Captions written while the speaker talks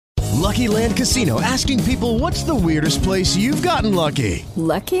Lucky Land Casino, asking people, what's the weirdest place you've gotten lucky?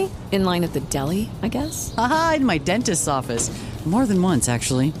 Lucky? In line at the deli, I guess? Aha, in my dentist's office. More than once,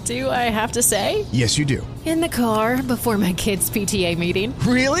 actually. Do I have to say? Yes, you do. In the car before my kids' PTA meeting.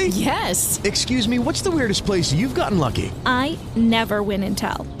 Really? Yes. Excuse me, what's the weirdest place you've gotten lucky? I never win and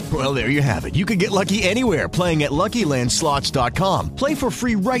tell. Well, there you have it. You can get lucky anywhere, playing at LuckyLandSlots.com. Play for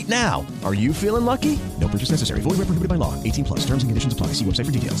free right now. Are you feeling lucky? No purchase necessary. Void where prohibited by law. 18 plus. Terms and conditions apply. See website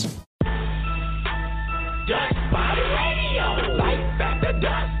for details. Dust Body Radio. Life after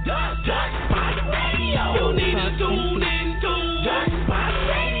Dust Body Radio. You need to tune into Dust Body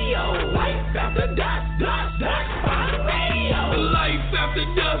Radio. Life after Dust Body Radio. Life after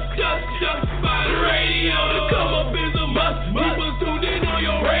Dust Body Radio. To come up is a must. Keep us tuned in on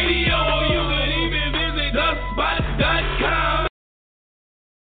your radio. Or you can even visit dustbody.com.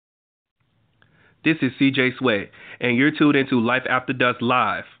 This is CJ Sway, and you're tuned into Life After Dust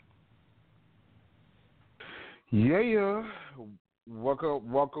Live. Yeah.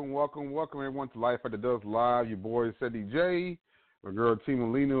 Welcome everyone to Life After Dust Live. Your boy Ceddy J. My girl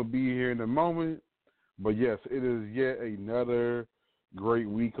Tina Lena will be here in a moment. But yes, it is yet another great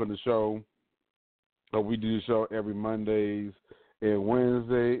week on the show. So we do the show every Monday and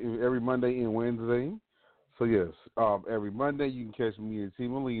Wednesday. So yes, every Monday you can catch me and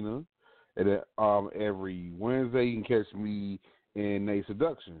Tina Lena. And then, every Wednesday you can catch me and Nate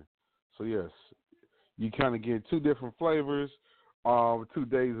Seduction. So yes, you kind of get two different flavors 2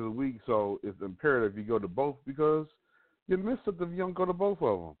 days of the week. So it's imperative you go to both because you miss something if you don't go to both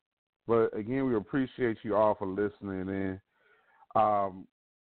of them. But again, we appreciate you all for listening. And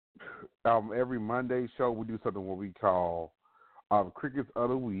every Monday show we do something what we call Crickets of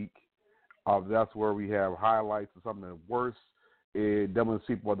the Week. That's where we have highlights of something worse and dumbest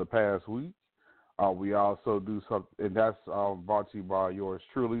people of the past week. We also do something, and that's brought to you by yours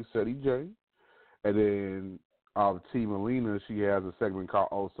truly, Ceddy J. And then T. Melina, she has a segment called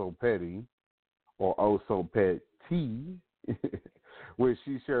Oh So Petty, or Oh So Petty, where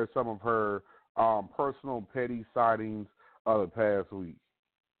she shares some of her personal petty sightings of the past week.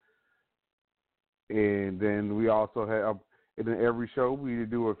 And then we also have, in every show, we either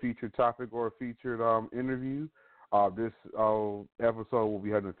do a featured topic or a featured interview. This episode will be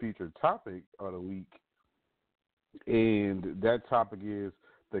having a featured topic of the week, and that topic is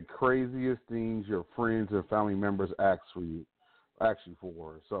the craziest things your friends and family members ask you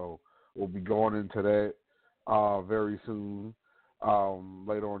for. So we'll be going into that very soon,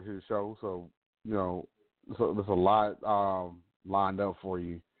 later on in the show. So so there's a lot lined up for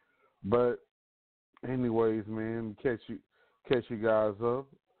you. But anyways, man, catch you guys up.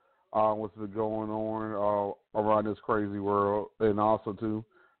 What's been going on around this crazy world. And also, too,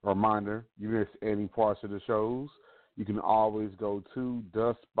 a reminder, you miss any parts of the shows, you can always go to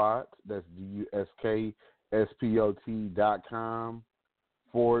Dustspot, that's DUSKSPOT.com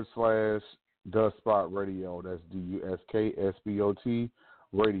 /Dustspot Radio. That's DUSKSPOT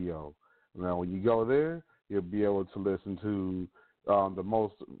Radio. Now, when you go there, you'll be able to listen to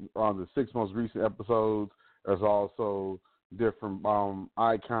the 6 most recent episodes. There's also different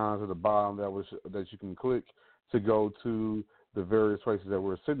icons at the bottom that you can click to go to the various places that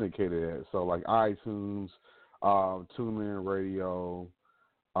we're syndicated at. So like iTunes, TuneIn Radio,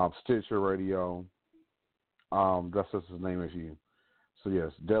 Stitcher Radio. That's just his name as you. So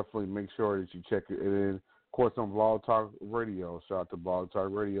yes, definitely make sure that you check it. And then of course on Blog Talk Radio. Shout out to Blog Talk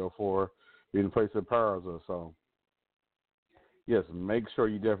Radio for being the place that powers us. So yes, make sure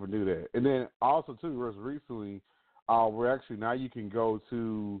you definitely do that. And then also too, recently. We're actually now you can go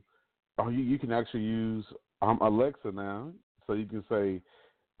to, you can actually use Alexa now, so you can say,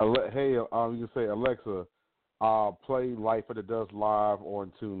 hey, you can say Alexa, play Life After Dust Live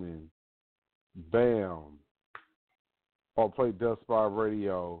on TuneIn, bam, or play Dust Spot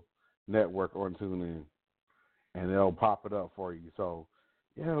Radio Network on TuneIn, and it'll pop it up for you. So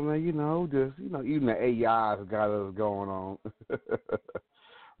yeah, man, even the AI's got us going on,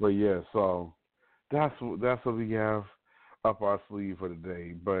 but yeah, so. That's what we have up our sleeve for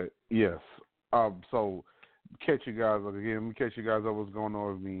today. But yes, so catch you guys up again. Catch you guys up what's going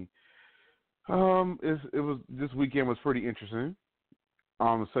on with me. This weekend was pretty interesting,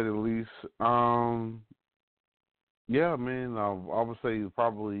 to say the least. Yeah, man. I would say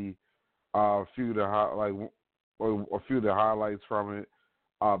probably a few of the highlights from it.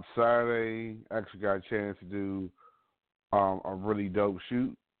 Saturday, actually got a chance to do a really dope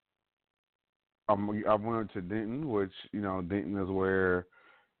shoot. I went to Denton, which, Denton is where,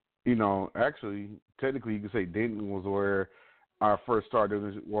 actually, technically you could say Denton was where I first started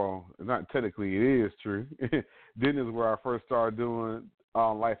doing this. Well, not technically, it is true. Denton is where I first started doing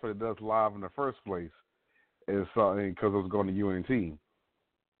Life After Dusk Live in the first place, is because I was going to UNT.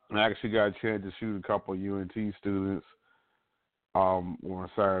 And I actually got a chance to shoot a couple of UNT students on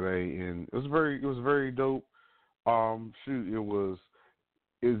Saturday, and it was very dope. Shoot, it was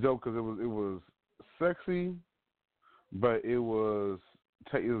dope because it was sexy, but it wasn't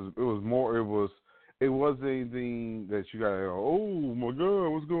anything that you gotta go, oh my god,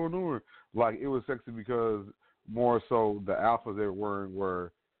 what's going on? Like, it was sexy because more so the outfits they were wearing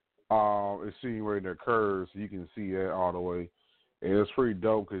were insinuating their curves, so you can see that all the way. And it's pretty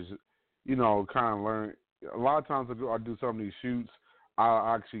dope because, kind of learn. A lot of times I do some of these shoots,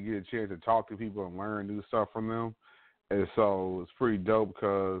 I actually get a chance to talk to people and learn new stuff from them. And so it's pretty dope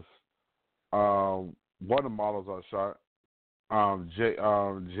because one of the models I shot,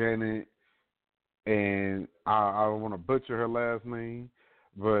 Janet, and I don't want to butcher her last name,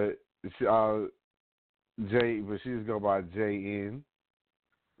 but she, but she just go by JN,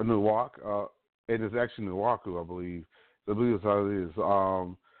 Nuwak, and it's actually Nuwaku, I believe. I believe that's how it is.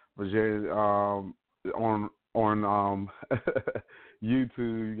 But Janet, on YouTube,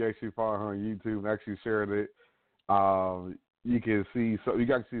 you can actually follow her on YouTube and actually shared it. You can see, so you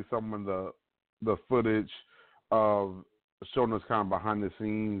got to see some of the footage of showing us kind of behind the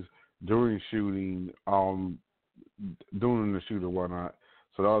scenes during shooting, doing the shoot or whatnot.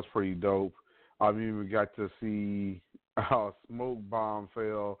 So that was pretty dope. I mean, we got to see how smoke bomb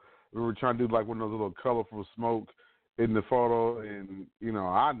fell. We were trying to do like one of those little colorful smoke in the photo, and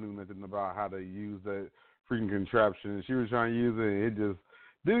I knew nothing about how to use that freaking contraption. And she was trying to use it, and it just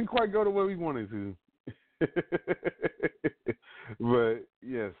didn't quite go the way we wanted to. But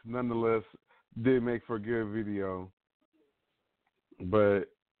yes, nonetheless, did make for a good video.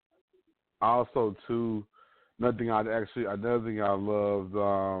 But also too, another thing I loved,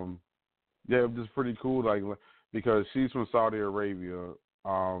 it was just pretty cool, like, because she's from Saudi Arabia.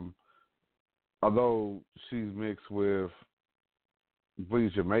 Although she's mixed with, I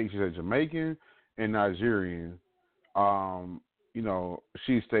believe she's Jamaican and Nigerian.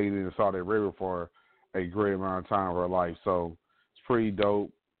 She stayed in Saudi Arabia for a great amount of time of her life, so it's pretty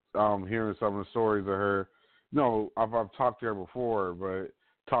dope. Hearing some of the stories of her. I've talked to her before, but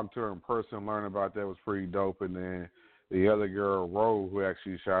talked to her in person, learning about that was pretty dope. And then the other girl, Ro, who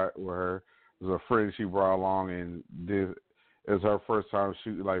actually shot with her, was a friend she brought along, and it was her first time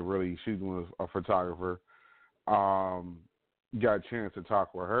really shooting with a photographer. Got a chance to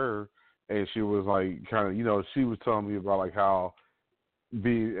talk with her, and she was like, kind of, she was telling me about like how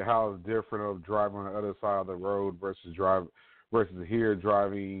it's different of driving on the other side of the road versus here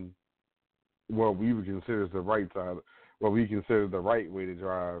driving what we would consider the right side, what we consider the right way to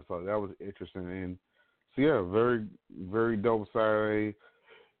drive. So that was interesting. And so yeah, very, very dope Saturday.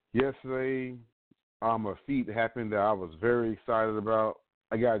 Yesterday, a feat happened that I was very excited about.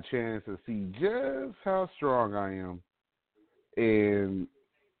 I got a chance to see just how strong I am, and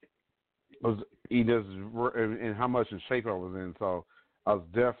and how much in shape I was in. So I was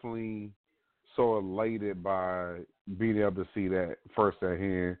definitely so elated by being able to see that first at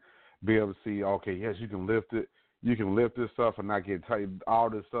hand, be able to see, okay, yes, you can lift it. You can lift this stuff and not get tight, all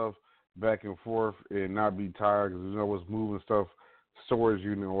this stuff back and forth and not be tired because what's moving stuff storage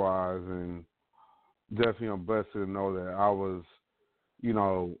unit wise. And definitely I'm blessed to know that I was,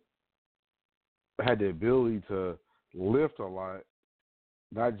 had the ability to lift a lot,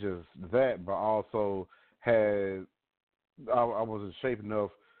 not just that, but also I was in shape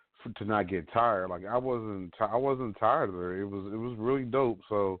enough to not get tired. Like I wasn't tired of it. It was really dope.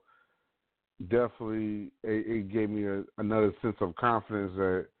 So definitely it gave me another sense of confidence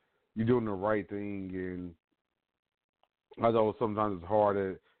that you're doing the right thing. And although sometimes it's hard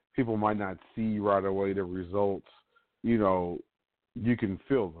that people might not see right away the results, you can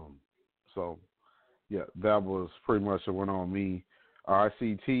feel them. So yeah, that was pretty much what went on me. I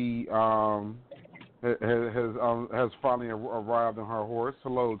see T has finally arrived on her horse.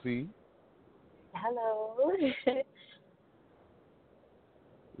 Hello, T. Hello.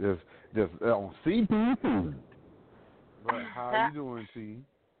 Just on C. But how are you doing, T?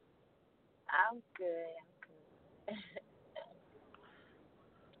 I'm good.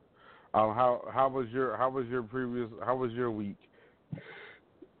 How was your week?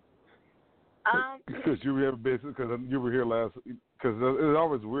 Because you were here last. Because it's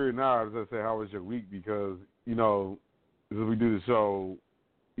always weird now as I say, how was your week? Because as we do the show,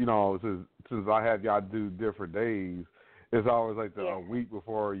 since I have y'all do different days, it's always like a week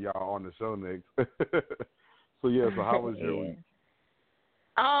before y'all on the show next. So yeah, so how was your week?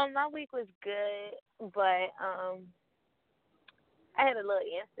 My week was good, but I had a little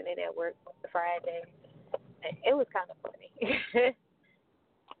incident at work Friday. It was kind of funny.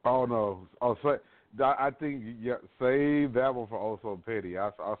 Oh no! Oh, I think save that one for Oh So Petty.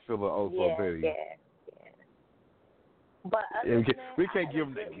 I feel it Oh So Petty. Yeah. But other than that, we can't give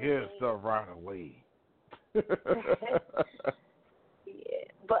them the good stuff right away. Yeah,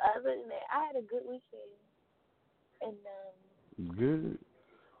 but other than that, I had a good weekend, and Good.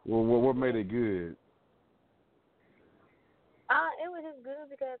 Well, what made it good? it was just good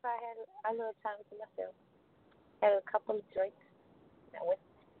because I had a little time to myself. Had a couple of drinks. I went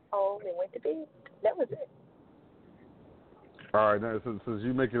home and went to bed. That was it. All right, now since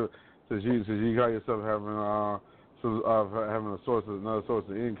you got yourself having having another source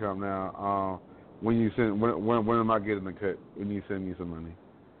of income now. When am I getting the cut? When you send me some money?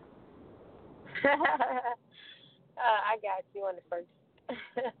 I got you on the first.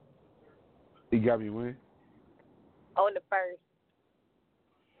 You got me when? On the first.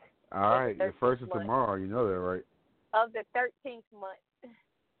 All right, the first is tomorrow. You know that, right? Of the 13th month.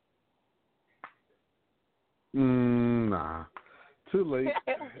 Nah, too late.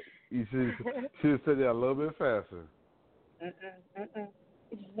 You should have said that a little bit faster.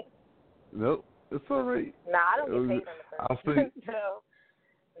 Nope, it's all right. Nah, I don't get paid on the first. No.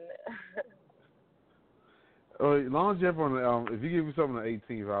 As long as you have on the, if you give me something on the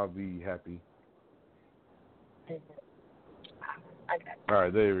 18th, I'll be happy. I got you. All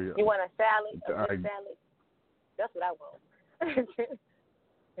right, there we go. You want a salad? A good salad? That's what I want.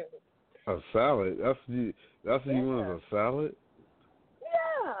 A salad? That's what you want, is a salad?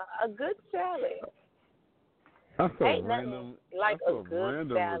 Yeah, a good salad. That's Ain't nothing like a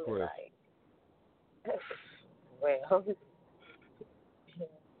good salad. Well.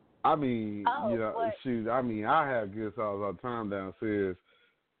 I mean, shoot. I mean, I have good salads all the time downstairs,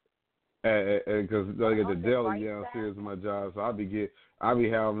 because I get the deli downstairs in my job, so I be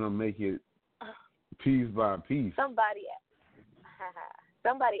having them make it piece by piece. Somebody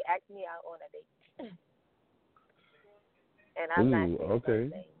asked me out on a date, and I'm not saying okay.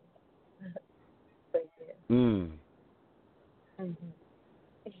 But, yeah.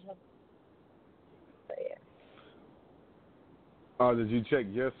 So, yeah. Oh, did you check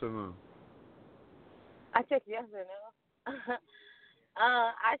yes or no? I checked yes or no.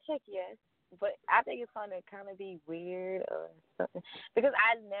 I checked yes, but I think it's gonna kind of be weird or something because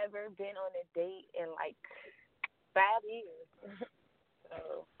I've never been on a date in like 5 years.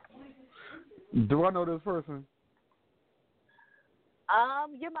 So. Do I know this person?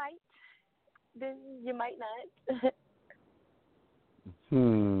 You might. Then you might not.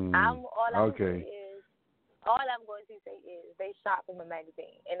 All I'm going to say is they shot from a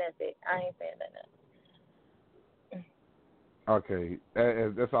magazine, and that's it. I ain't saying nothing. Okay,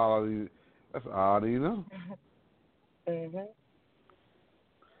 that's all I need. That's all I need to know.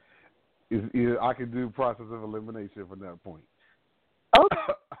 I can do process of elimination from that point.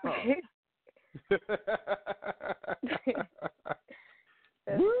 Okay.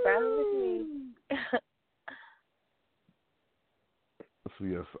 That's fine with me. So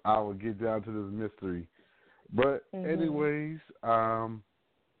yes, I will get down to this mystery. But anyways, I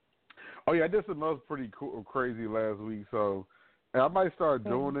did something else pretty cool, crazy last week. So and I might start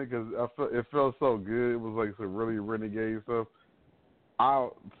doing it because it felt so good. It was like some really renegade stuff.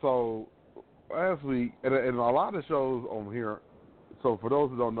 So last week, and a lot of shows on here. So for those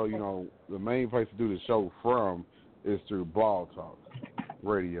who don't know, the main place to do the show from is through Blog Talk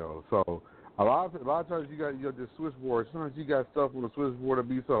Radio. So a lot of times you got the switchboard. Sometimes you got stuff on the switchboard that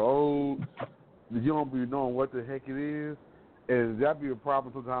be so old that you don't be knowing what the heck it is, and that be a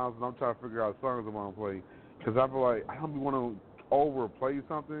problem sometimes when I'm trying to figure out songs I want to play because I feel like I don't want to overplay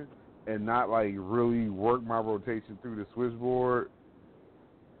something and not like really work my rotation through the switchboard.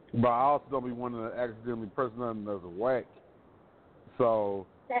 But I also don't be wanting to accidentally press nothing that's whack. So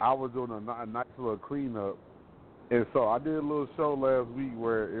I was doing a nice little cleanup. And so I did a little show last week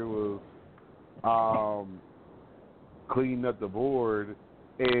where it was cleaning up the board,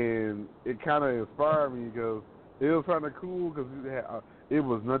 and it kind of inspired me because it was kind of cool because it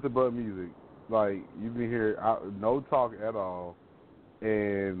was nothing but music. Like, you can hear no talk at all.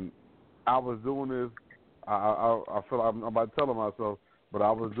 And I was doing this, I feel like I'm about telling myself, but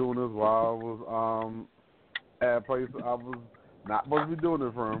I was doing this while I was at a place I was not supposed to be doing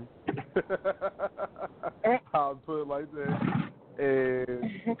it from. I'll put it like that. And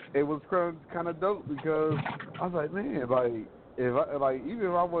it was kind of dope because I was like, man, even if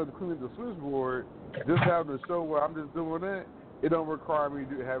I wasn't cleaning the switchboard, just having a show where I'm just doing that, it don't require me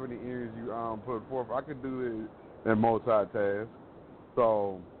to have any energy put forth. I can do it in multitask.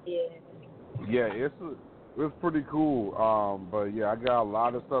 So yeah, it's pretty cool. But yeah, I got a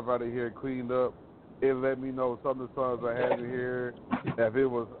lot of stuff out of here cleaned up. it let me know some of the songs I had to hear. If it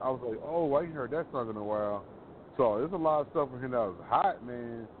was, I was like, oh, I ain't heard that song in a while. So there's a lot of stuff in here that was hot,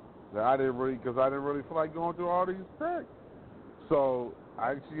 man, that I didn't really feel like going through all these tracks. So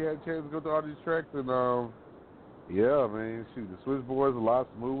I actually had a chance to go through all these tracks, and yeah, man, shoot, the Switchboard's a lot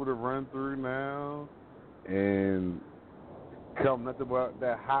smoother to run through now, and come nothing but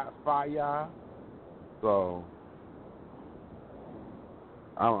that hot fire. So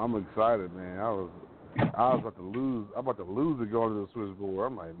I'm excited, man. I was about to lose. I'm about to lose it going to the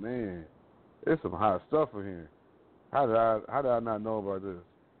Switchboard. I'm like, man, there's some hot stuff in here. How did I not know about this?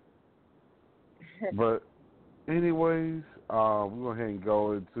 But anyways, we're going to go ahead and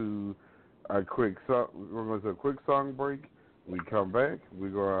go into a quick song. We're going to do a quick song break. When we come back, we're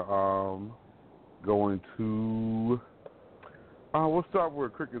going to go into. We'll start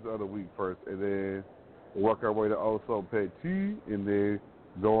with Crickets of the Week first, and then work our way to Also Petit, and then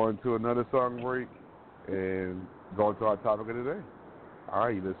go into another song break, and go into our topic of the day. All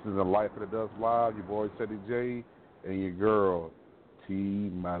right, you listen to Life After Dusk Live, your boy Ceddy J, and your girl T.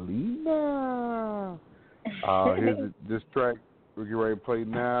 Malina. This track we're getting ready to play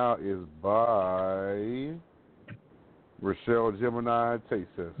now is by Rochelle Gemini.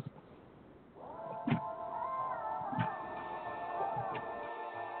 Taste this.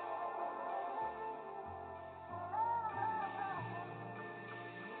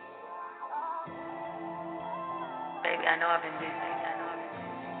 Baby, I know I've been busy,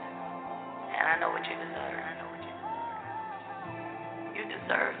 and I know what you deserve. You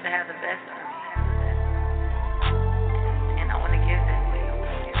deserve to have the best of me, and I want to give that to you.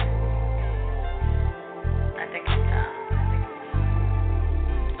 I think it's time.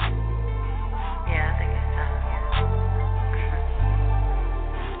 Yeah, I think it's time.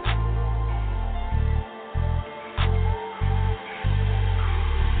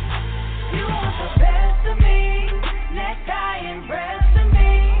 You want the best of me, necktie and breast of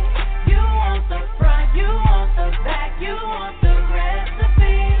me. You want the front, you want the back, you want the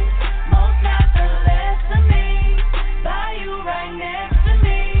recipe. Most not the less of me, by you right next to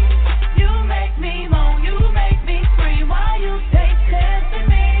me. You make me moan, you make me scream while you take tests of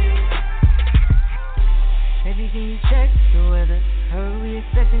me. Baby, can you check the weather? Heard we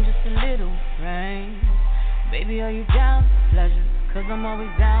expecting just a little rain. Baby, are you down for pleasure? Cause I'm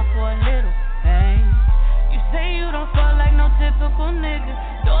always down for a little pain. You say you don't fuck like no typical nigga.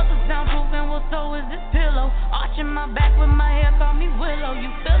 Doors are soundproof and well, so is this pillow. Arching my back with my hair, call me Willow. You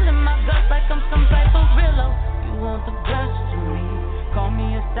feeling my guts like I'm some type of Rillo. You want the best of me. Call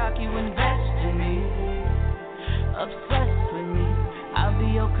me a stock, you invest in me. Obsessed with me. I'll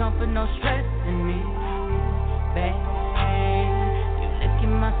be your comfort, no stress in me. Babe, you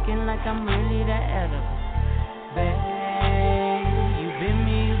licking my skin like I'm really that edible. Babe, you bit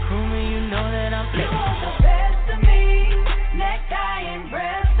me, you cool me, you know that I'm flexible. You want the best of me, necktie and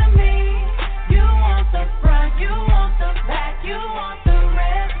breast of me. You want the front, you want the back, you want the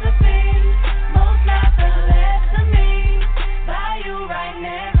recipe. Most not the less of me, by you right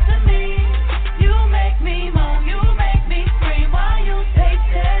next to me. You make me moan, you make me scream while you take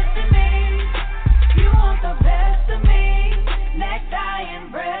tests of me. You want the best of me, necktie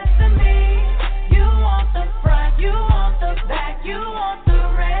and breast of me. You want the front, you want the back, you want the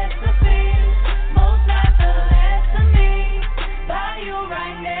recipe. Most not the less of me, by you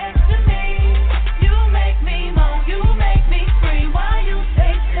right next to me. You make me moan, you make me scream while you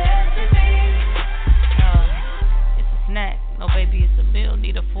take tests of me. It's a snack, no baby, it's a meal.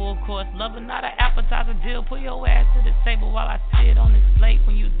 Need a full course lover, not an appetizer deal. Put your ass to the table while I sit on this plate.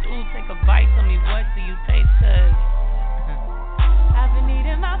 When you do, take a bite. Tell me what do you taste? 'Cause I've been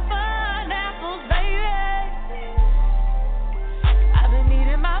eating my pineapples, baby. I've been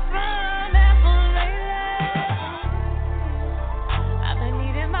eating my pineapples lately. I've been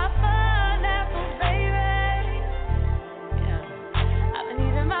eating my pineapples, baby. Yeah. I've been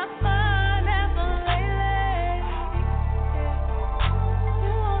eating my pineapples lately.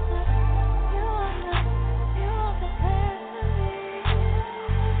 You want the best of me.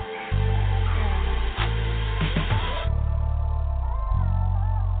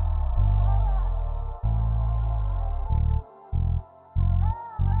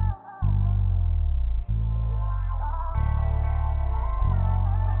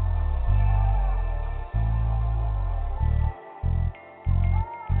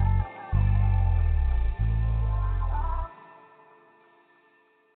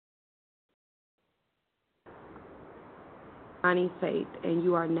 Bonnie Faith, and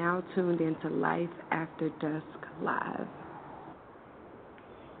you are now tuned into Life After Dusk Live.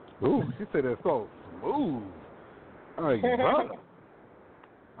 Ooh, she said that so smooth. I love it.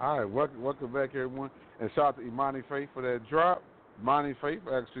 All right, welcome back, everyone. And shout out to Imani Faith for that drop. Imani Faith,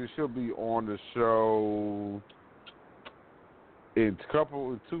 actually, she'll be on the show in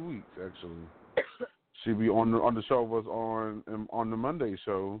 2 weeks, actually. She'll be on the show with us on the Monday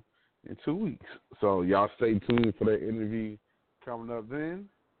show in 2 weeks. So y'all stay tuned for that interview coming up then.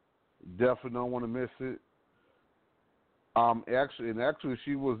 Definitely don't want to miss it. Actually,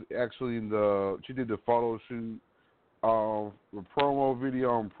 she was actually she did the photo shoot, the promo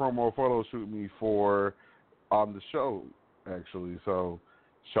video and promo photo shoot me for the show, actually. So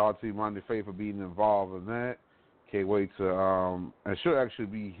shout out to Imani Faith for being involved in that. Can't wait to and she'll actually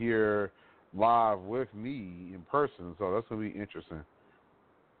be here live with me in person, so that's gonna be interesting.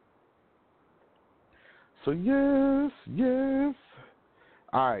 So yes.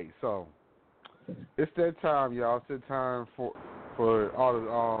 All right, so it's that time, y'all. It's that time for all the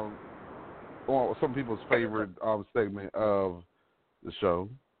some people's favorite segment of the show,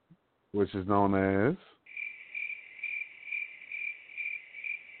 which is known as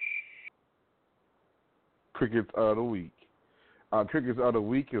Crickets of the Week. Crickets of the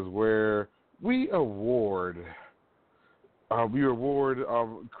Week is where we award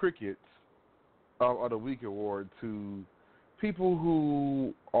Crickets of the Week award to people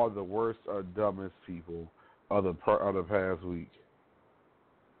who are the worst or dumbest people of the past week.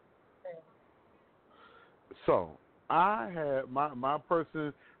 So I had my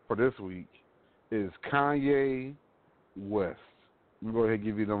person for this week is Kanye West. Let me go ahead and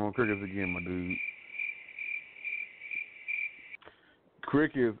give you them on Crickets again, my dude.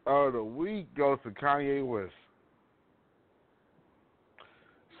 Crickets of the Week goes to Kanye West.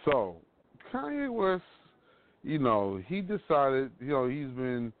 So Kanye West, he decided, he's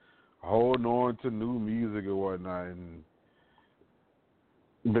been holding on to new music or whatnot and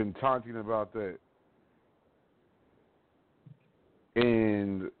been talking about that.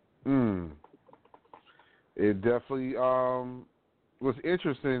 And it definitely was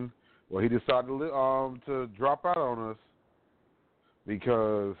interesting. Well, he decided to drop out on us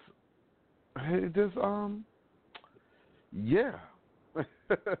because it just yeah.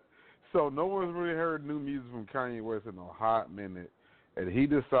 So no one's really heard new music from Kanye West in a hot minute, and he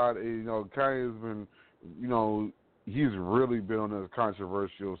decided, Kanye's been, he's really been on this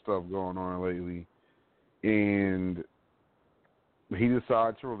controversial stuff going on lately, and he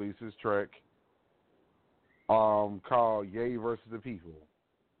decided to release his track called Ye versus the People.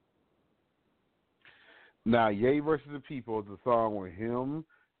 Now, Ye versus the People is a song with him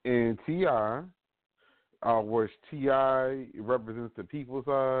and T.I., which T.I. represents the people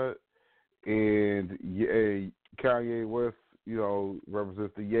side, and Kanye West,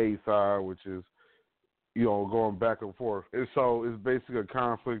 represents the Ye side, which is, going back and forth. And so it's basically a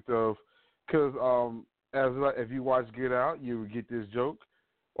conflict of, because if you watch Get Out, you would get this joke,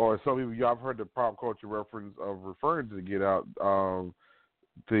 or some people, y'all have heard the pop culture reference of referring to the Get Out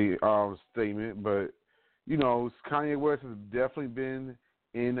statement, but Kanye West has definitely been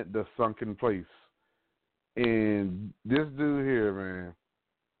in the sunken place, and this dude here, man,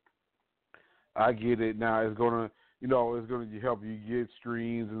 I get it. Now it's gonna help you get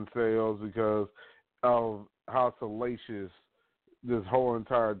streams and sales because of how salacious this whole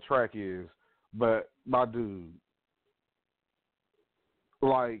entire track is. But my dude,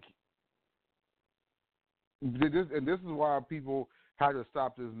 like, this is why people had to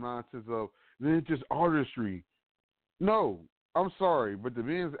stop this nonsense of it's just artistry. No, I'm sorry, but the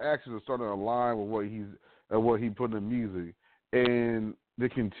man's actions are starting to align with what he put in music, and they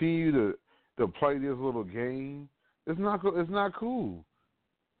continue to play this little game. It's not cool.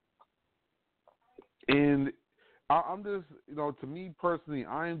 And I'm just, to me personally,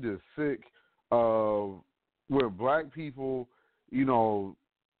 I'm just sick of where black people, they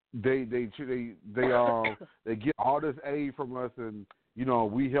get all this aid from us, and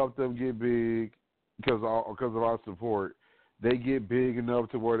we help them get big because of our support. They get big enough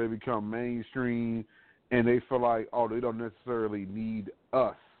to where they become mainstream, and they feel like, they don't necessarily need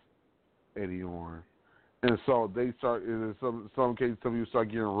us anymore. And so they start, in some cases, some people start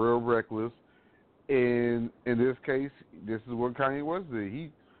getting real reckless. And in this case, this is what Kanye West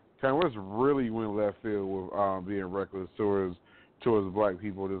did. Kanye West really went left field with being reckless towards black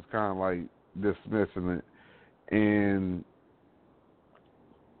people, just kind of like dismissing it. And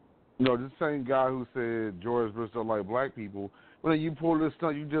this same guy who said George Bush don't like black people, when you pull this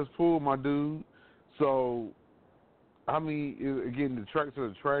stuff, you just pulled, my dude. So, I mean, again, the track to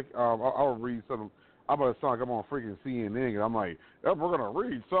the track, I'll read some. I'm going to sound like I'm on freaking CNN, and I'm like, we're going to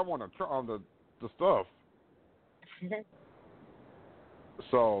read some on the stuff.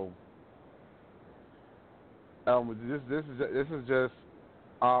 So, this is just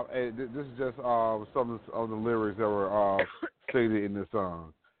This is just some of the lyrics that were stated in the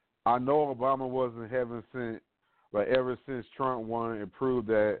song. I know Obama wasn't heaven sent, but ever since Trump won, it proved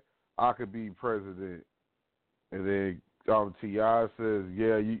that I could be president. And then T.I. says,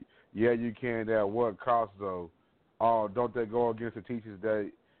 yeah, you can. At what cost, though? Don't that go against the teachers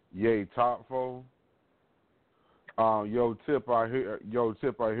that Ye taught for? Yo, Tip, I hear your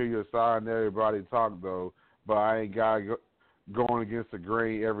side and everybody talk, though, but I ain't got going against the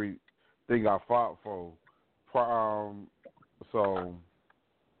grain everything I fought for. So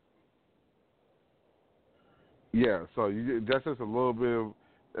yeah, so that's just a little bit.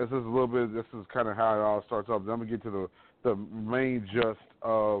 This is kind of how it all starts off. Then I'm gonna get to the main gist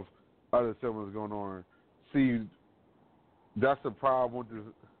of other things going on. See, that's the problem with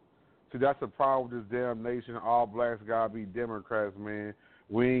this. See, that's the problem with this damn nation. All blacks gotta be Democrats, man.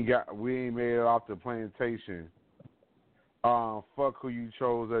 We ain't made it off the plantation. Fuck who you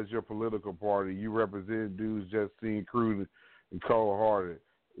chose as your political party. You represent dudes just seem crude and cold-hearted,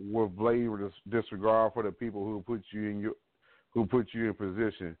 with blatant disregard for the people who put you in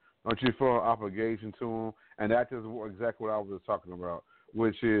position. Don't you feel an obligation to them? And that is exactly what I was just talking about,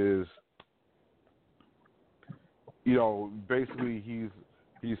 which is, basically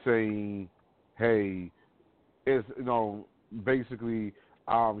he's saying, hey, it's basically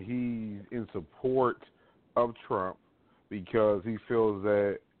he's in support of Trump because he feels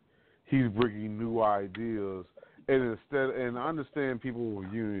that he's bringing new ideas, and I understand people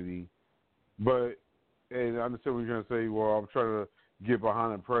with unity, and I understand what you're trying to say. Well, I'm trying to get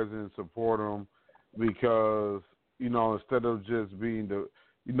behind the president and support him because instead of just being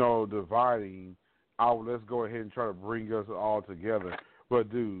dividing, let's go ahead and try to bring us all together. But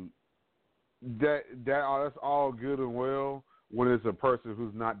dude, that's all good and well when it's a person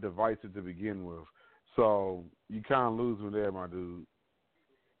who's not divisive to begin with. So you kind of lose me there, my dude.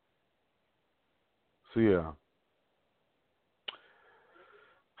 So yeah,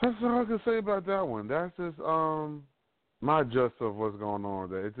 that's all I can say about that one. That's just my gist of what's going on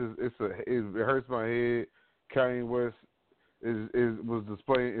there. It hurts my head. Kanye West has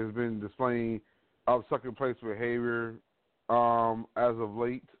been displaying second place behavior as of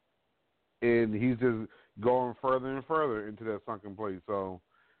late, and he's just going further and further into that sunken place. So,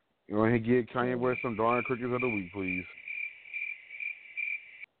 he get Kanye West some darn crickets of the week, please.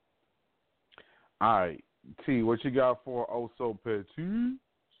 All right, T, what you got for Also Petit?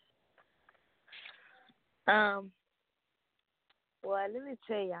 Well, let me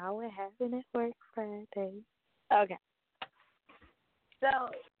tell y'all what happened at work Friday. Okay. So,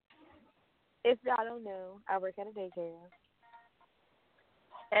 if y'all don't know, I work at a daycare.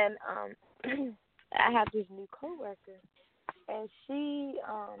 And I have this new coworker. And she,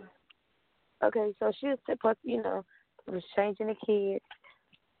 so she was supposed to, was changing the kids.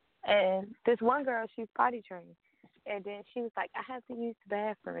 And this one girl, she's potty trained. And then she was like, I have to use the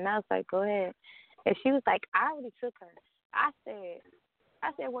bathroom. And I was like, go ahead. And she was like, I already took her. I said,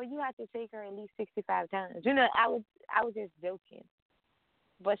 well, you have to take her at least 65 times. I was just joking.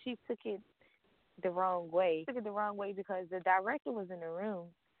 But she took it the wrong way. She took it the wrong way because the director was in the room.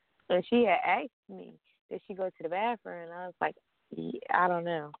 And she had asked me, did she go to the bathroom? And I was like, yeah, I don't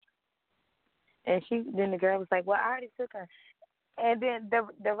know. And then the girl was like, well, I already took her. And then the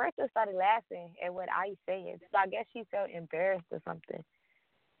director started laughing at what I said. So I guess she felt embarrassed or something.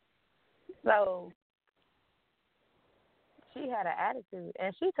 So she had an attitude.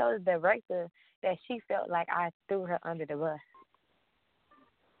 And she told the director that she felt like I threw her under the bus.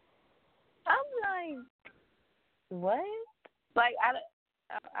 I'm like, what? Like, I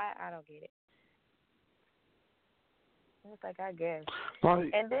don't get it. It's like, I guess.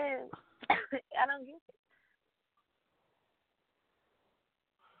 Right. And then I don't get it.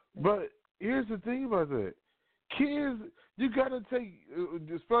 But here's the thing about that. Kids, you got to take,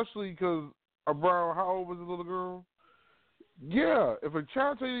 especially because around, how old was the little girl? Yeah, if a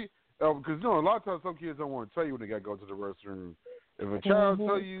child tell you, because a lot of times some kids don't want to tell you when they got to go to the restroom. If a child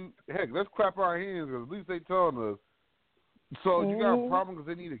tell you, heck, let's clap our hands because at least they telling us. So you got a problem because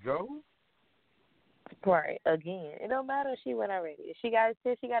they need to go? Right. Again, it don't matter if she went already. If she got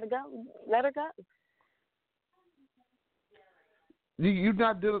to go, let her go. You're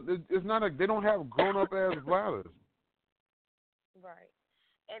not dealing. It's not they don't have grown up ass bladders. Right.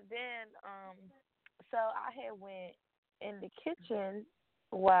 And then, so I had went in the kitchen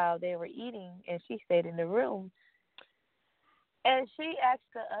while they were eating, and she stayed in the room. And she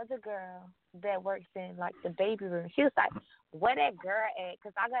asked the other girl that works in, like, the baby room. She was like, where that girl at?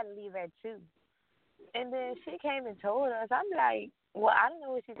 Because I got to leave at 2. And then she came and told us. I'm like, well, I don't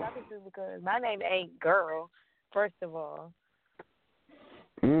know what she's talking to because my name ain't Girl, first of all.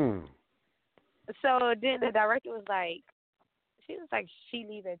 So then the director was like, she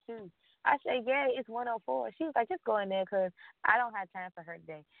leaving too. I said, yeah, it's 104. She was like, just go in there because I don't have time for her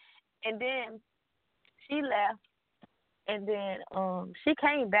today. And then she left, and then she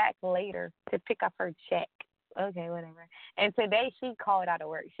came back later to pick up her check. Okay, whatever. And today she called out of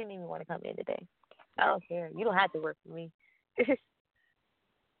work. She didn't even want to come in today. I don't care. You don't have to work for me.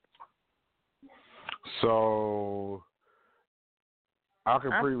 So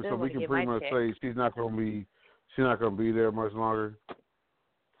we can pretty much say she's not gonna be there much longer.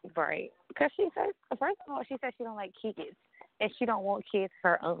 Right. Because she said, first of all, she said she don't like kids. And she don't want kids of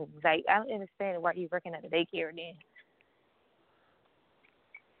her own. Like, I don't understand why you working at the daycare then.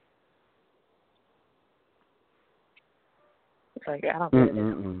 Like, I don't get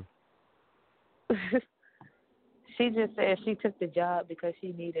it. She just said she took the job because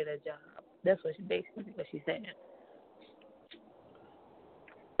she needed a job. That's what she said.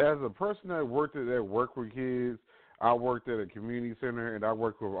 As a person that worked with kids, I worked at a community center, and I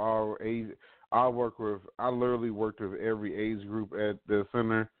worked with all age. I literally worked with every age group at the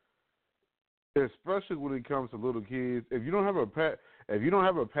center. Especially when it comes to little kids, if you don't have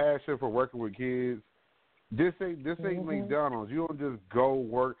a passion for working with kids, this ain't McDonald's. You don't just go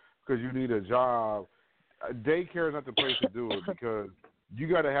work because you need a job. Daycare is not the place to do it because you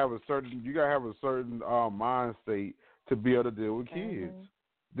got to have a certain mind state to be able to deal with kids.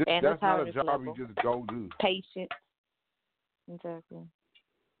 That's not a job level. You just go do. Patience. Exactly.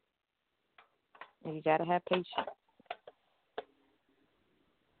 And you gotta have patience.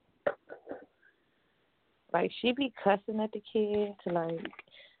 Like, she be cussing at the kids, like,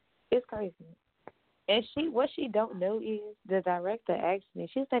 it's crazy. And what she don't know is the director asked me.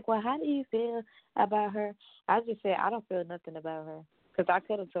 She's like, well, how do you feel about her? I just said, I don't feel nothing about her. Because I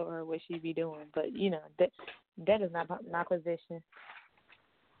could have told her what she'd be doing. But, that is not my position.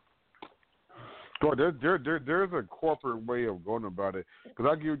 Well, there's a corporate way of going about it. Because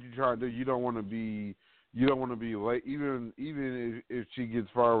I get what you're trying to do. You don't want to be late. Even if she gets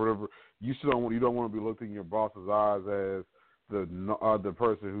fired or whatever, you don't want to be looked in your boss's eyes as the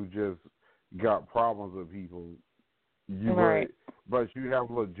person who just got problems with people. Right. But you have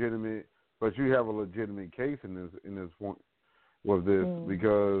a legitimate case in this point with this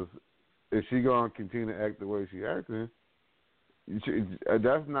because if she gonna continue to act the way she acting,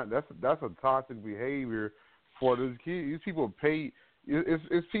 that's a toxic behavior for these kids. These people pay.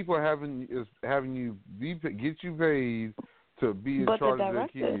 It's people having you get you paid to be in charge of their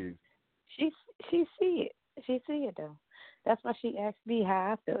kids. She see it. She see it though. That's why she asked me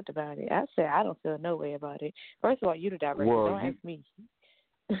how I felt about it. I said I don't feel no way about it. First of all, you the director. Don't ask me.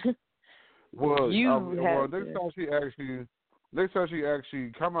 Next time she asks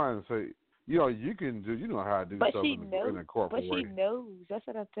you, come on and say, you can do. You know how to do stuff in a corporate way. But she knows. That's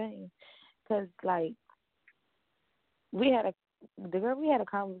what I'm saying. Because we had a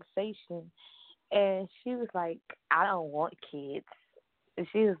conversation, and she was like, I don't want kids. And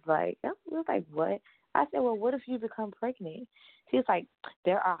she was like, what? I said, well, what if you become pregnant? She was like,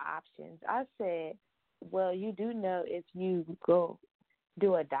 there are options. I said, well, you do know if you go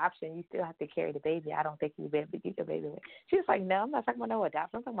do adoption, you still have to carry the baby. I don't think you'll be able to get your baby away. She was like, no, I'm not talking about no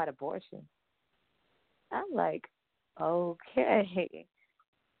adoption. I'm talking about abortion. I'm like, okay.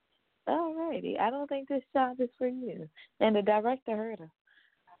 All righty. I don't think this job is for you. And the director heard her.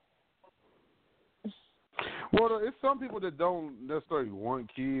 Well, it's some people that don't necessarily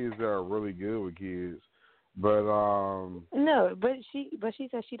want kids that are really good with kids, but no, but she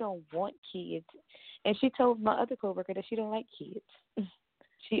said she don't want kids, and she told my other coworker that she don't like kids.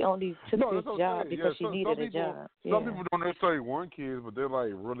 She only took this job because she needed a job. Some people don't necessarily want kids, but they're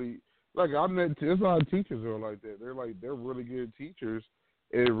like really there's a lot of teachers who are like that. They're really good teachers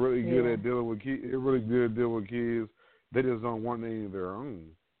and really good at dealing with kids. They're really good at dealing with kids. They just don't want any of their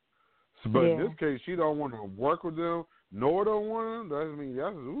own. But in this case, she don't want to work with them, nor don't want them.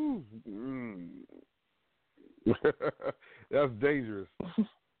 That's dangerous.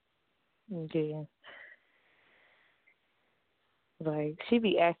 Yeah. Like, she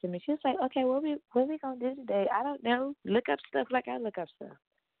be asking me, she's like, okay, what we gonna do today? I don't know. Look up stuff like I look up stuff.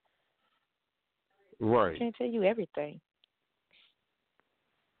 Right. I can't tell you everything.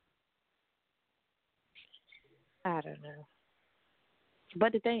 I don't know.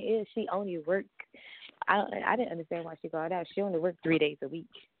 But the thing is, she only worked. I didn't understand why she got out. She only worked 3 days a week.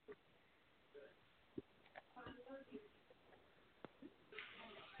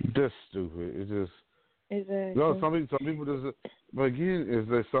 That's stupid. It's just. Exactly. No, some people just. But again, is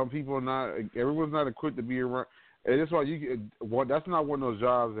that some people are not. Everyone's not equipped to be around. And that's why that's not one of those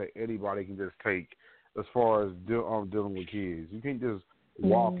jobs that anybody can just take. As far as dealing with kids, you can't just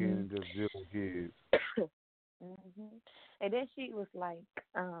walk in and just deal with kids. And then she was like,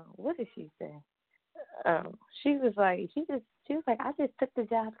 what did she say? She was like, I just took the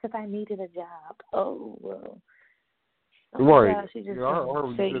job because I needed a job. Oh, well. Right. God, she just I heard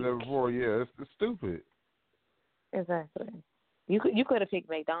you said that before. Yeah, it's stupid. Exactly. You could have picked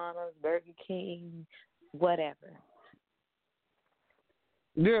McDonald's, Burger King, whatever.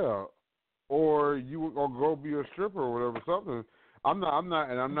 Yeah, or you or go be a stripper or whatever. Something. I'm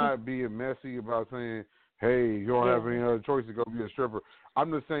not being messy about saying, hey, you don't have any other choice to go be a stripper.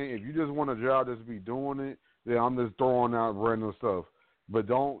 I'm just saying, if you just want a job just to be doing it, then I'm just throwing out random stuff. But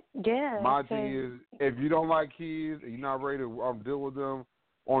don't. Yeah. My thing is, if you don't like kids and you're not ready to deal with them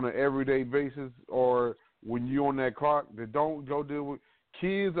on an everyday basis, or when you're on that clock, then don't go deal with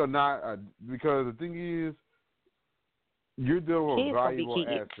kids. Are not because the thing is, you're dealing with a valuable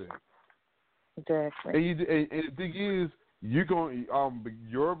asset. Exactly. And the thing is, you're going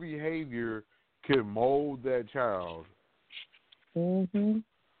your behavior can mold that child. Mhm.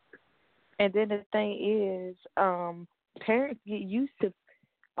 And then the thing is, parents get used to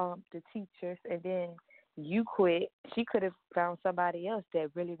the teachers, and then you quit. She could have found somebody else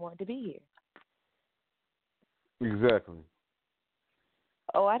that really wanted to be here. Exactly.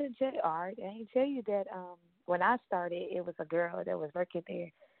 Oh, I didn't tell you. All right, I didn't tell you that. When I started, it was a girl that was working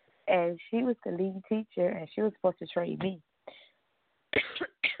there, and she was the lead teacher, and she was supposed to train me.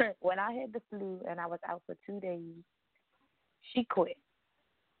 When I had the flu and I was out for 2 days, she quit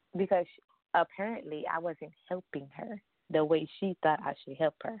because apparently I wasn't helping her the way she thought I should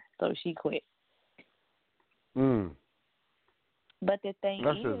help her, so she quit. But the thing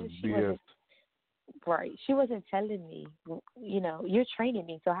is, she wasn't telling me, you're training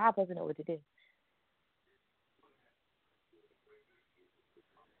me, so I wasn't know what to do.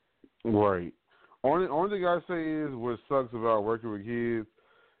 Right. Only thing I say is what sucks about working with kids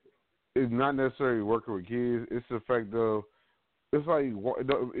is not necessarily working with kids. It's the fact of it's like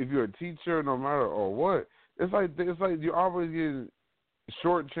if you're a teacher, no matter or what, it's like you're always getting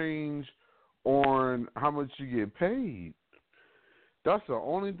shortchanged on how much you get paid. That's the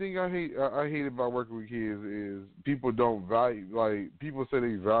only thing I hate. I hate about working with kids is people don't value. Like people say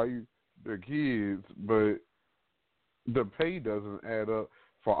they value their kids, but the pay doesn't add up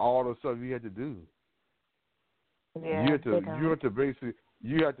for all the stuff you had to do. Yeah, you have to basically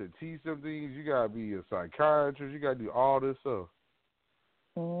teach them things. You gotta be a psychiatrist. You gotta do all this stuff.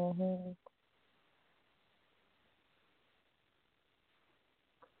 Mhm.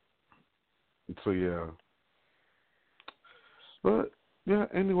 So yeah. But yeah.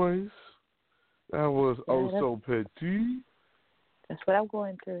 Anyways, that was so petty. That's what I'm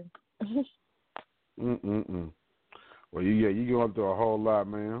going through. Well, you going through a whole lot,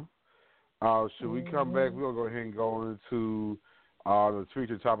 man. Should we come back? We're going to go ahead and go into the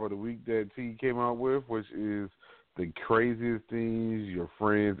feature top of the week that T came out with, which is the craziest things your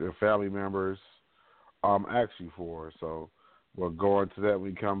friends and family members ask you for. So we'll go into that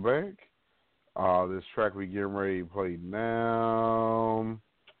when we come back. This track we're getting ready to play now.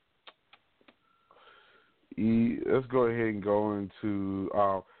 Let's go ahead and go into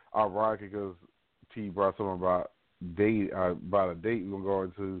our rocket because T brought something about a date. We're going to go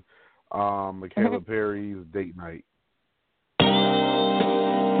into Michaela Perry's Date Night.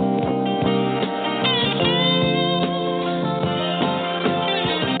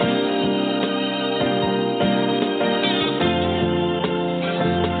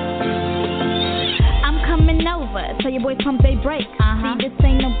 I'm coming over, tell your boys pump they brakes. See, this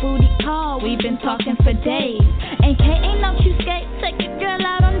ain't no booty call, we've been talking for days. And K ain't no cheapskate, take your girl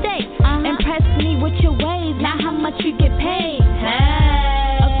out on dates. Impress me with your ways, now how much you get paid.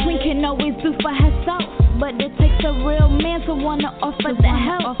 A queen can always do for herself, but it takes a real man to wanna offer the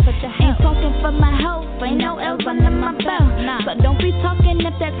help. Ain't talking for my health, ain't no L's under my belt. So don't be talking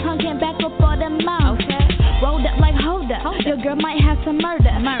if that tongue can't back up all the mouth. Rolled up like hold up, your girl might have some murder.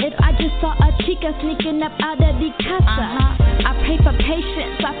 If I just saw a chica sneaking up out of the casa, I pray for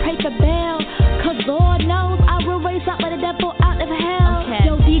patience, I pray for bail, cause Lord knows I will raise up with the devil out of hell.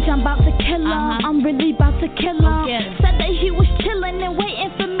 Yo, DJ, I'm about to kill him, I'm really about to kill him. Said that he was chilling and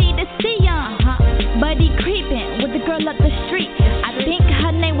waiting for me to see him, but he creeping with the girl up the street. I think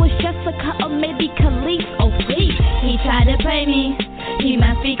her name was Jessica or maybe Khalees. Oh please, he tried to play me, he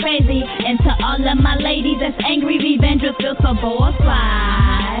must be crazy. And to all of my ladies that's angry, revenge will feel so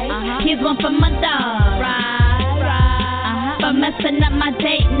boy-fly. Here's one for my dog, for messing up my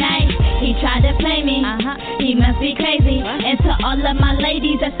date night. He tried to play me, he must be crazy. And to all of my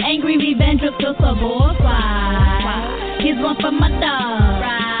ladies that's angry, revenge will feel so boy-fly. Here's one for my dog,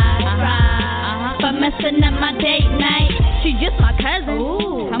 for messing up my date night. She's just my cousin.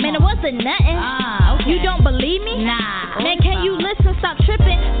 Ooh. Man, it wasn't nothing. Okay. You don't believe me? Nah. Man, can you listen? Stop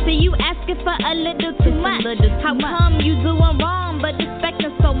tripping. See, you asking for a little too much. How come you doing wrong but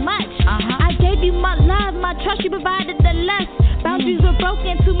expecting so much? I gave you my love, my trust, you provided the lust. Boundaries were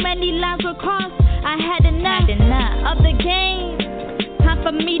broken, too many lines were crossed. I had enough of the game. Time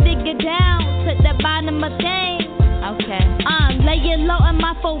for me to get down to the bottom of things. Okay. Lay it low in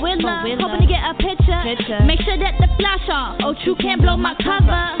my four-wheeler. Hoping to get a picture. Make sure that the flash off. Oh, true can't blow my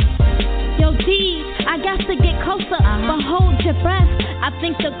cover. Yo, D, I got to get closer. But hold your breath. I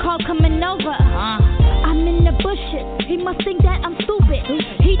think the call coming over. I'm in the bushes. He must think that I'm stupid.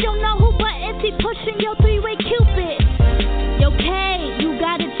 He don't know who buttons he pushing. Yo, three-way Cupid. Yo, K, you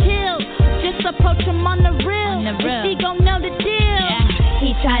gotta chill. Just approach him on the real. He gon' know the deal.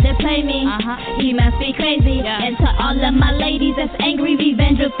 He tried to play me, he must be crazy. And to all of my ladies that's angry,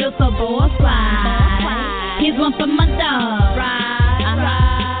 revenge will feel so bullfly. Here's one for my dog,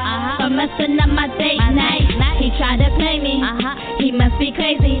 for messing up my date night. He tried to play me, he must be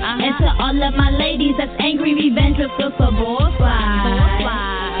crazy. And to all of my ladies that's angry, revenge will feel so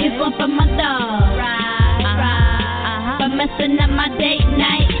bullfly. Here's one for my dog, for messing up my date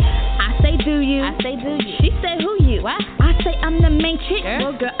night. I say do you, she say who you, what? I say I'm the main chick,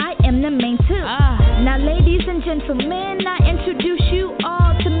 well girl I am the main too. Now ladies and gentlemen, I introduce you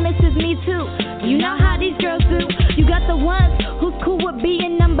all to Mrs. Me Too. You know how these girls do, you got the ones who's cool with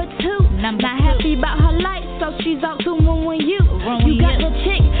being number two. Not happy about her life, so she's out to ruin you. You got the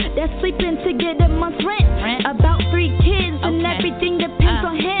chick that's sleeping to get a month's rent. About 3 kids and everything depends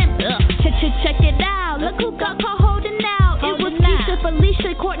on him. Check it out, look who got caught holding out. It was Keisha,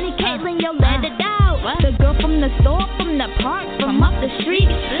 Felicia, Courtney, Caitlin, yo, let it out. The girl from the store, from the park, from up the street.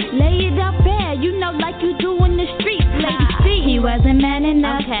 Lay it out bare, you know, like you do in the street. Lady C, he wasn't man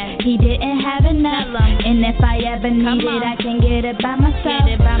enough, he didn't have enough. And if I ever need it, I can get it by myself.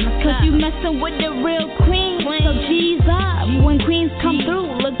 Cause you messing with the real queen, so G's up. When queens come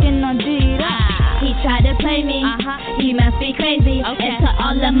through, looking on G's up. He tried to play me, he must be crazy. And to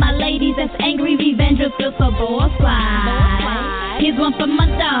all of my ladies that's angry, revenge will feel so bullfly. Here's one for my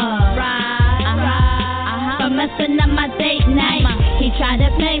dog, for messing up my date night. He tried to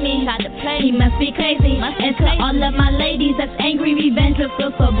play me, he must be crazy. And to all of my ladies that's angry, revenge will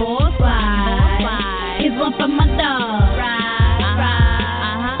feel so bullfly. Here's one for my dog,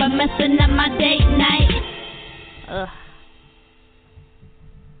 for messing up my date night.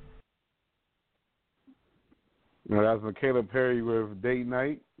 Now that's Michaela Perry with Date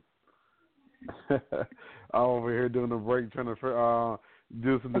Night. I'm over here doing a break, trying to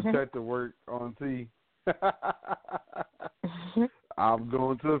do some detective work on T. I'm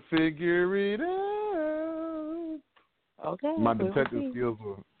going to figure it out. Okay. My detective skills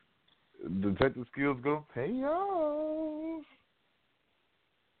gonna pay off.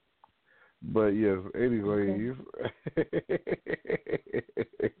 But yes, anyways.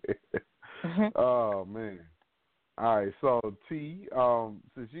 Oh man. All right, so T,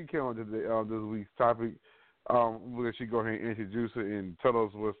 since you came on to this week's topic, we're going to go ahead and introduce it and tell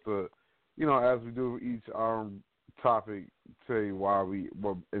us what's the, as we do each topic, tell you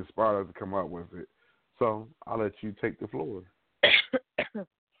what inspired us to come up with it. So I'll let you take the floor.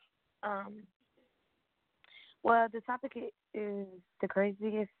 Well, the topic is the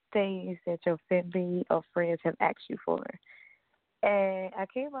craziest things that your family or friends have asked you for. And I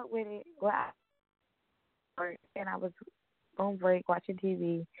came up with it, and I was on break watching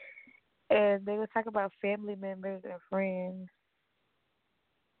TV, and they would talk about family members and friends.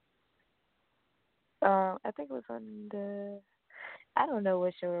 I think it was on I don't know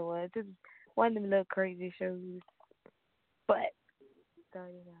what show it was. It was one of them little crazy shows. But,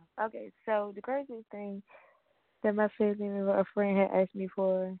 okay, so the craziest thing that my family member or friend had asked me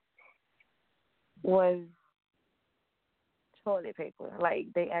for was toilet paper. Like,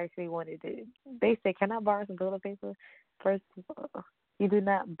 they actually wanted it. They said, "Can I borrow some toilet paper?" First of all, you do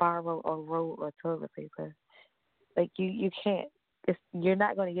not borrow a roll of toilet paper. Like, you can't. You're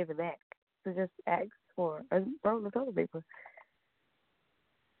not going to give it back. So just ask for a roll of toilet paper.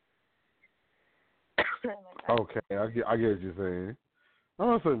 Okay, I get what you're saying. I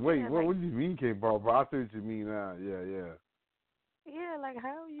was like, wait, what do you mean can't borrow? But I see what you mean now. Yeah. Yeah, like,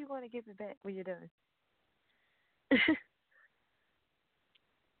 how are you going to give it back when you're done?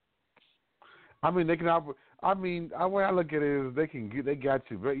 I mean, they can. I mean, the way I look at it is they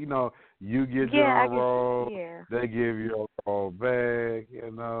got you, but you get your roll, they give you a roll back,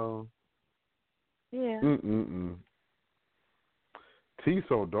 Yeah. T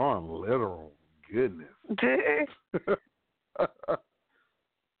so darn literal. Goodness.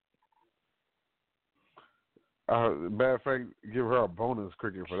 Matter of fact, give her a bonus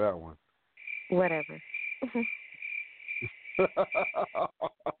cricket for that one. Whatever.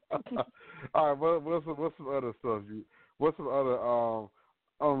 All right, what's some other stuff? What's some other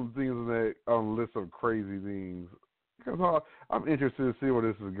things on that list of crazy things? Because I'm interested to see where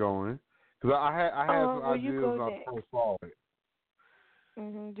this is going. Because I had some ideas when I first saw it.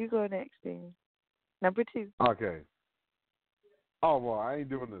 You go next then. Number 2. Okay. Oh well, I ain't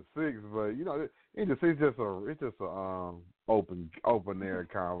doing the 6, but it's just a open air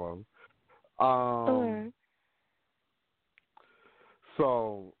combo.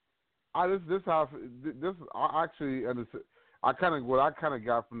 So I actually understand. What I kind of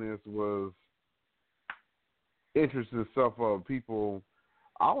got from this was interesting stuff of people.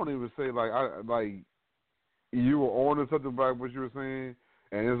 I won't even say like you were on to something about what you were saying,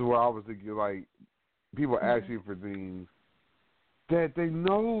 and this is where I was thinking like people ask you for things that they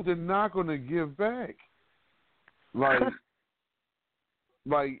know they're not going to give back. Like, I'm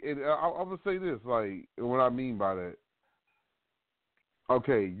going to say this, like, what I mean by that.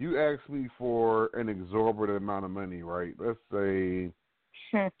 Okay, you asked me for an exorbitant amount of money, right? Let's say,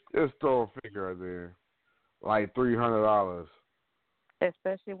 let's throw a figure out there, like $300.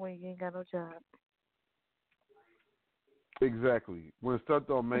 Especially when you ain't got no job. Exactly. When stuff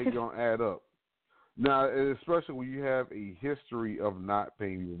don't add up. Now, especially when you have a history of not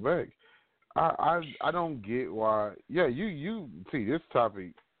paying people back, I don't get why. Yeah, you see this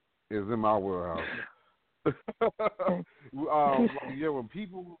topic is in my wheelhouse. When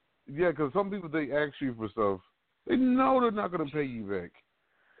people, because some people they ask you for stuff, they know they're not going to pay you back,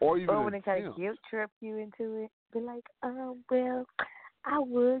 or even when they try to guilt trip you into it, be like, well, I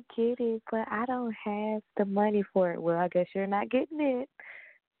would get it, but I don't have the money for it. Well, I guess you're not getting it.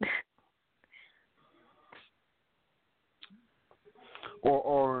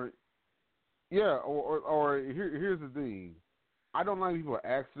 Or here's the thing. I don't like people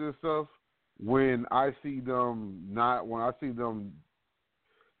ask this stuff when I see them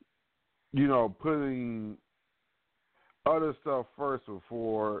putting other stuff first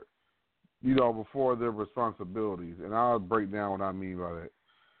before their responsibilities. And I'll break down what I mean by that.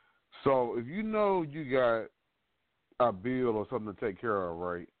 So if you know you got a bill or something to take care of,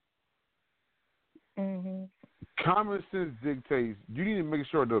 right? Mm-hmm. Common sense dictates you need to make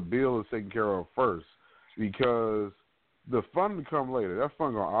sure the bill is taken care of first, because the fund will come later. That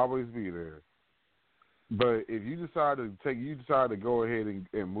fund gonna always be there. But if you decide to go ahead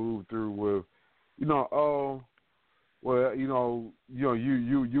and move through with, you're in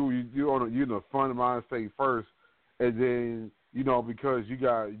the fund mind state first, and then because you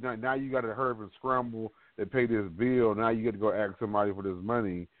got to hurry up and scramble to pay this bill. Now you got to go ask somebody for this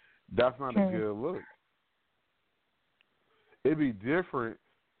money. That's not a good look. It'd be different.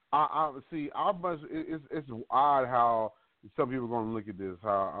 I see. It's odd how some people are going to look at this.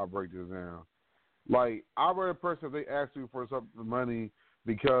 How I break this down. Like, I read a person, if they ask you for something money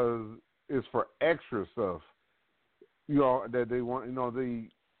because it's for extra stuff, that they want. They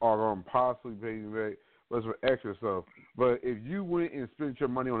are going to possibly pay you back, but it's for extra stuff. But if you went and spent your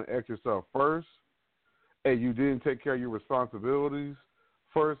money on the extra stuff first, and you didn't take care of your responsibilities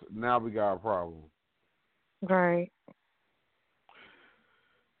first, now we got a problem. Right.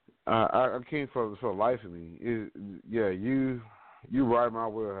 I can't for the life of me. You right my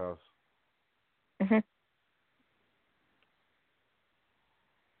wheelhouse.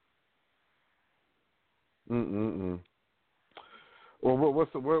 Mm-hmm. Well,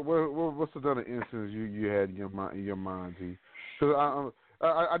 what's the other instance you had in your mind, T? Because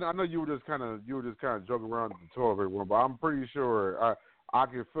I know you were just kind of joking around the toilet one, but I'm pretty sure I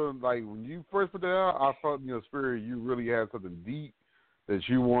can feel like when you first put that out, I felt in your spirit you really had something deep that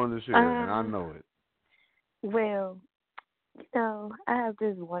you wanted to share, and I know it. Well, I have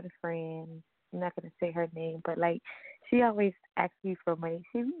this one friend. I'm not gonna say her name, but like, she always asks me for money.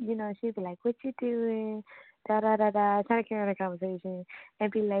 She'd be like, "What you doing?" Da da da da. Trying to carry on a conversation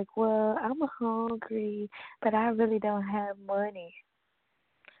and be like, "Well, I'm hungry, but I really don't have money."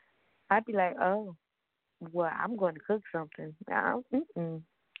 I'd be like, "Oh, well, I'm going to cook something. I don't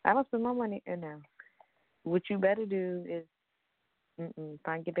spend my money now. What you better do is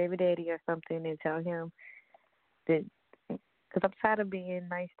find your baby daddy or something and tell him that, because I'm tired of being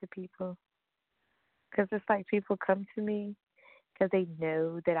nice to people. Because it's like people come to me because they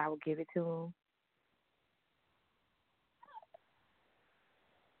know that I will give it to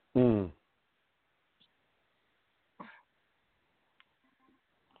them.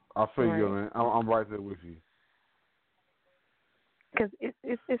 I feel you, man. I'm right there with you. Because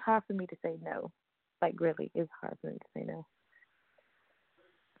it's hard for me to say no. Like, really, it's hard for me to say no.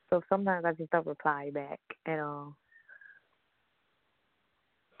 So sometimes I just don't reply back at all.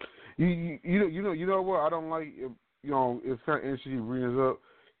 You know what? I don't like. It's kind of interesting you bring this up.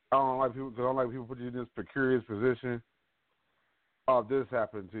 I don't like people because I don't like people put you in this precarious position. Oh, this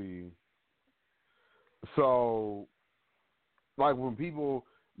happened to you. So, like when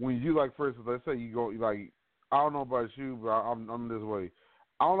you like, for instance, let's say you go like, I don't know about you, but I'm this way.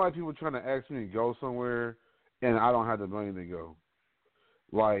 I don't like people trying to ask me to go somewhere, and I don't have the money to go.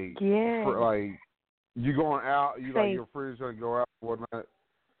 Like, you going out, like your friends trying to go out and whatnot,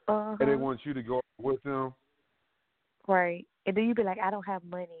 and they want you to go with them. Right. And then you be like, I don't have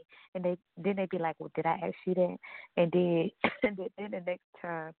money, and they be like, well, did I ask you that? And then then the next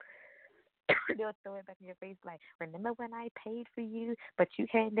time they'll throw it back in your face like, remember when I paid for you, but you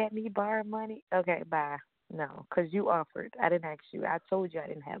can't let me borrow money? Okay, bye. No, because you offered. I didn't ask you. I told you I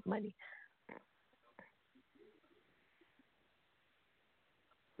didn't have money.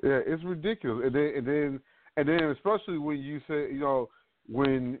 Yeah, it's ridiculous. And then especially when you say,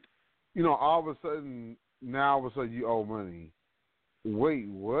 when, all of a sudden, now all of a sudden you owe money. Wait,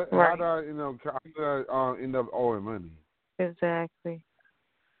 what? Right. How did I end up owing money? Exactly.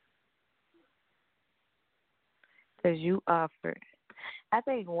 Because you offered. I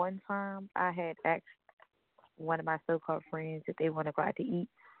think one time I had asked one of my so-called friends if they want to go out to eat.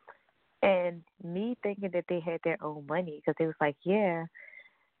 And me thinking that they had their own money because they was like, yeah,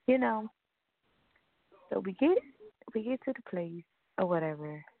 So we get to the place or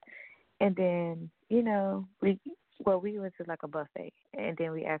whatever. And then, we went to like a buffet. And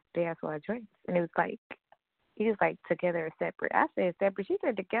then they asked for our drinks. And it was like together or separate. I said separate. She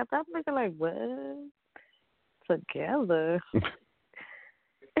said together. I'm looking like, what? Together?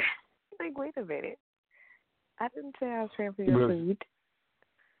 Like, wait a minute. I didn't say I was paying for your food.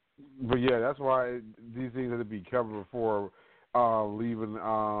 But yeah, that's why these things have to be covered before leaving,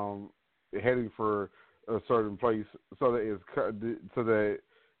 heading for a certain place, so that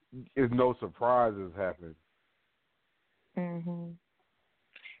no surprises happen. Mhm.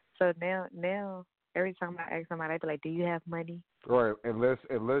 So now every time I ask somebody, I be like, "Do you have money?" Right,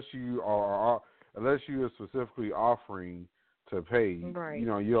 unless you are specifically offering to pay, right. You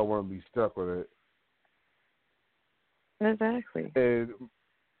don't want to be stuck with it. Exactly. And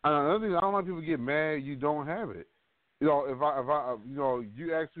another thing, I don't like people get mad you don't have it. If I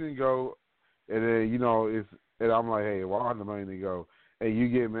you ask me to go, and then and I'm like, hey, well, I have the money to go, and you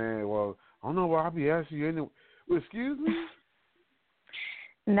get mad. Well, I don't know why I'll be asking you anyway. Well, excuse me.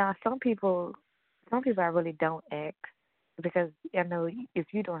 Now, some people I really don't ask because I know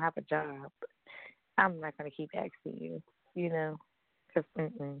if you don't have a job, I'm not gonna keep asking you. Because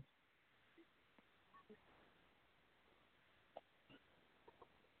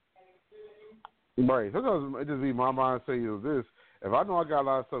Right. Sometimes it just be my mind saying this. If I know I got a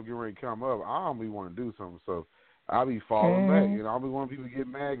lot of stuff getting ready to come up, I don't be want to do something. So I'll be falling back. I'll be wanting people to get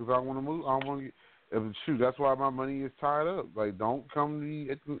mad because I want to move. I don't want to. Shoot, that's why my money is tied up. Like, don't come to me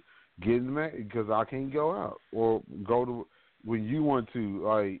getting mad because I can't go out or go to when you want to.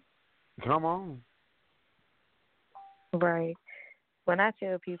 Like, come on. Right. When I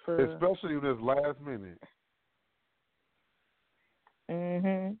tell people, especially when it's last minute.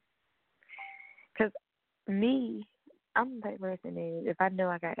 Mhm. Because I'm the type of person that if I know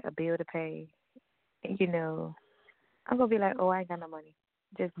I got a bill to pay, I'm going to be like, oh, I ain't got no money.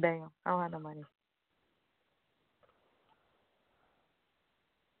 Just bam, I don't have no money.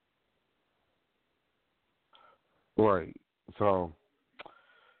 Right. So,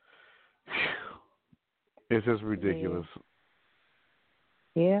 it's just ridiculous.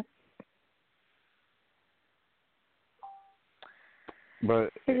 Yeah.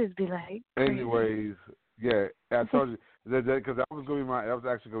 But it just be like. Anyways, yeah, I told you that because that was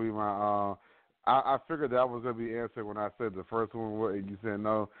actually going to be my. I figured that was going to be answered when I said the first one, and you said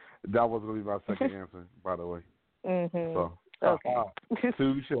no. That was going to be my second answer, by the way. Mhm. So okay.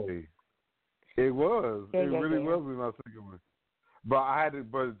 Touche. It was. Yeah, it really was my second one. But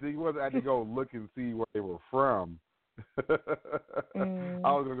the thing was, I had to go look and see where they were from. I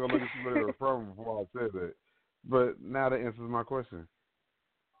was going to go look and see where they were from before I said that. But now that answers my question.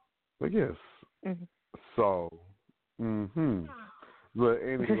 But yes. Mm-hmm. So, But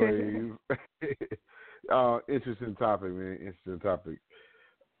anyways, interesting topic, man. Interesting topic.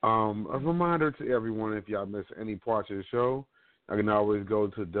 A reminder to everyone, if y'all miss any parts of the show, I can always go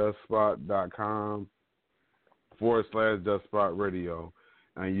to dustspot.com /dustspot radio,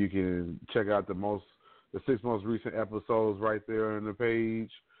 and you can check out the 6 most recent episodes right there on the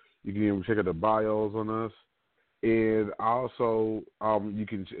page. You can even check out the bios on us. And also, you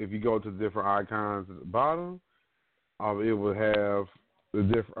can, if you go to the different icons at the bottom, it will have the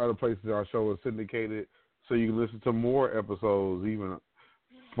different other places our show is syndicated, so you can listen to more episodes, even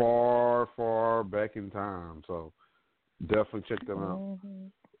far, far back in time. So definitely check them out. Mm-hmm.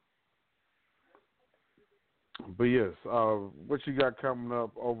 But yes, what you got coming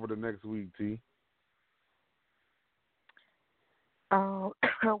up over the next week, T? Well,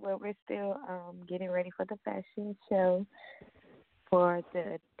 we're still getting ready for the fashion show for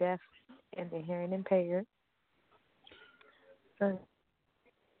the deaf and the hearing impaired. Other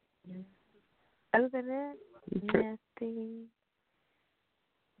than that, nothing.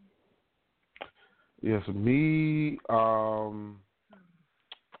 Yes, me. I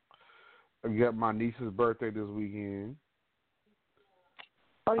got my niece's birthday this weekend.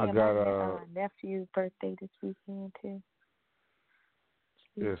 Oh yeah, I got my nephew's birthday this weekend too.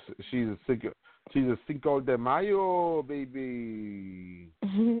 Yes, she's a Cinco de Mayo, baby.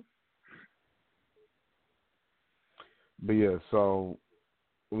 But yeah, so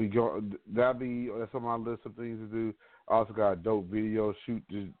we go. That's on my list of things to do. I also got a dope video shoot.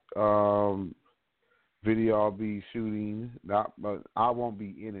 Video I'll be shooting. But I won't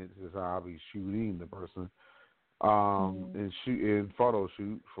be in it since I'll be shooting the person. And photo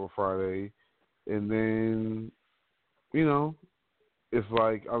shoot for Friday, and then it's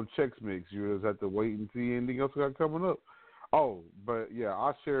like Chex Mix. You just have to wait and see anything else I got coming up. Oh, but yeah,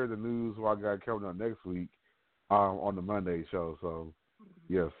 I'll share the news what I got coming up next week on the Monday show. So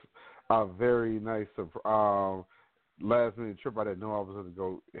yes, a very nice last minute trip I didn't know I was going to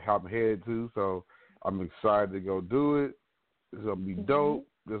go. I'm headed to, so I'm excited to go do it. It's gonna be dope.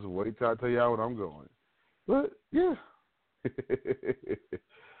 Just wait till I tell y'all when I'm going. But yeah,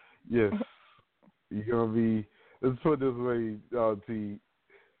 yes, you're gonna be. Let's put it this way, T.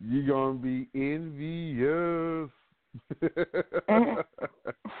 You're gonna be envious.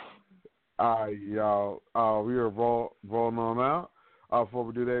 All right, y'all. We are rolling on out. Before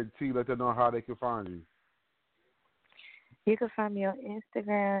we do that, T, let them know how they can find you. You can find me on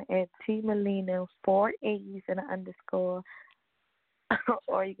Instagram at tmelina, 4 A's and an underscore,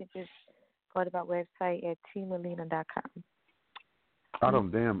 or you can just go to my website at tmelina.com. All them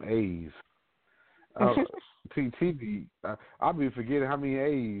damn A's. TTV, I'll be forgetting how many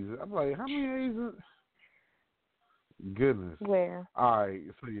A's. I'm like, how many A's? Goodness. Where? All right,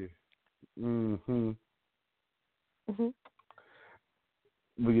 so yeah.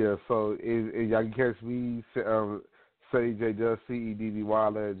 But yeah, so y'all can catch me, Ceddy Dusk,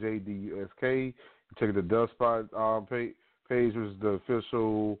 CEDDY, Check the Dust Spot page, which is the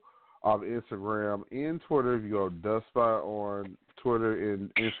official Instagram and Twitter. If you go Dust Spot on Twitter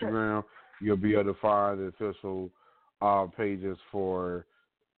and Instagram, you'll be able to find the official pages for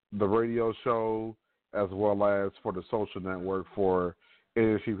the radio show as well as for the social network for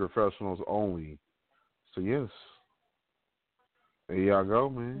industry professionals only. So yes, there y'all go,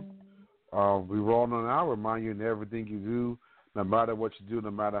 man. We rolling on out. Remind you in everything you do, no matter what you do,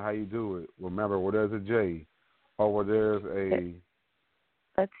 no matter how you do it. Remember, where there's a J, or where there's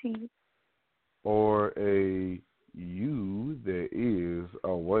a T, or a U, there is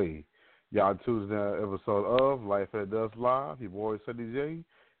a way. Y'all Tuesday episode of Life at Dusk Live. Your boy Ceddy J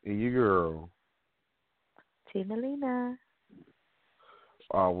and your girl T Melina.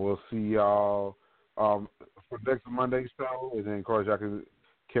 We'll see y'all for next Monday's show, and then of course y'all can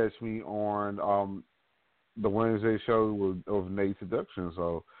catch me on the Wednesday show of Nate Seduction.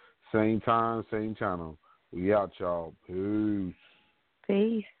 So same time, same channel. We out, y'all. Peace.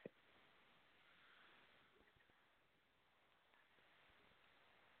 Peace.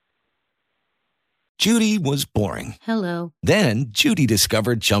 Judy was boring. Hello. Then Judy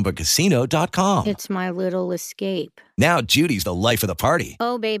discovered ChumbaCasino.com. It's my little escape. Now Judy's the life of the party.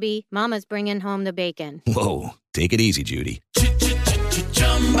 Oh, baby, mama's bringing home the bacon. Whoa, take it easy, Judy.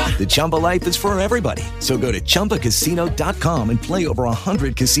 The Chumba life is for everybody. So go to ChumbaCasino.com and play over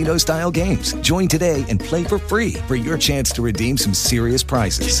 100 casino-style games. Join today and play for free for your chance to redeem some serious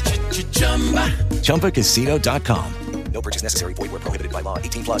prizes. ChumbaCasino.com. No purchase necessary. Void where prohibited by law.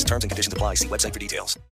 18+ terms and conditions apply. See website for details.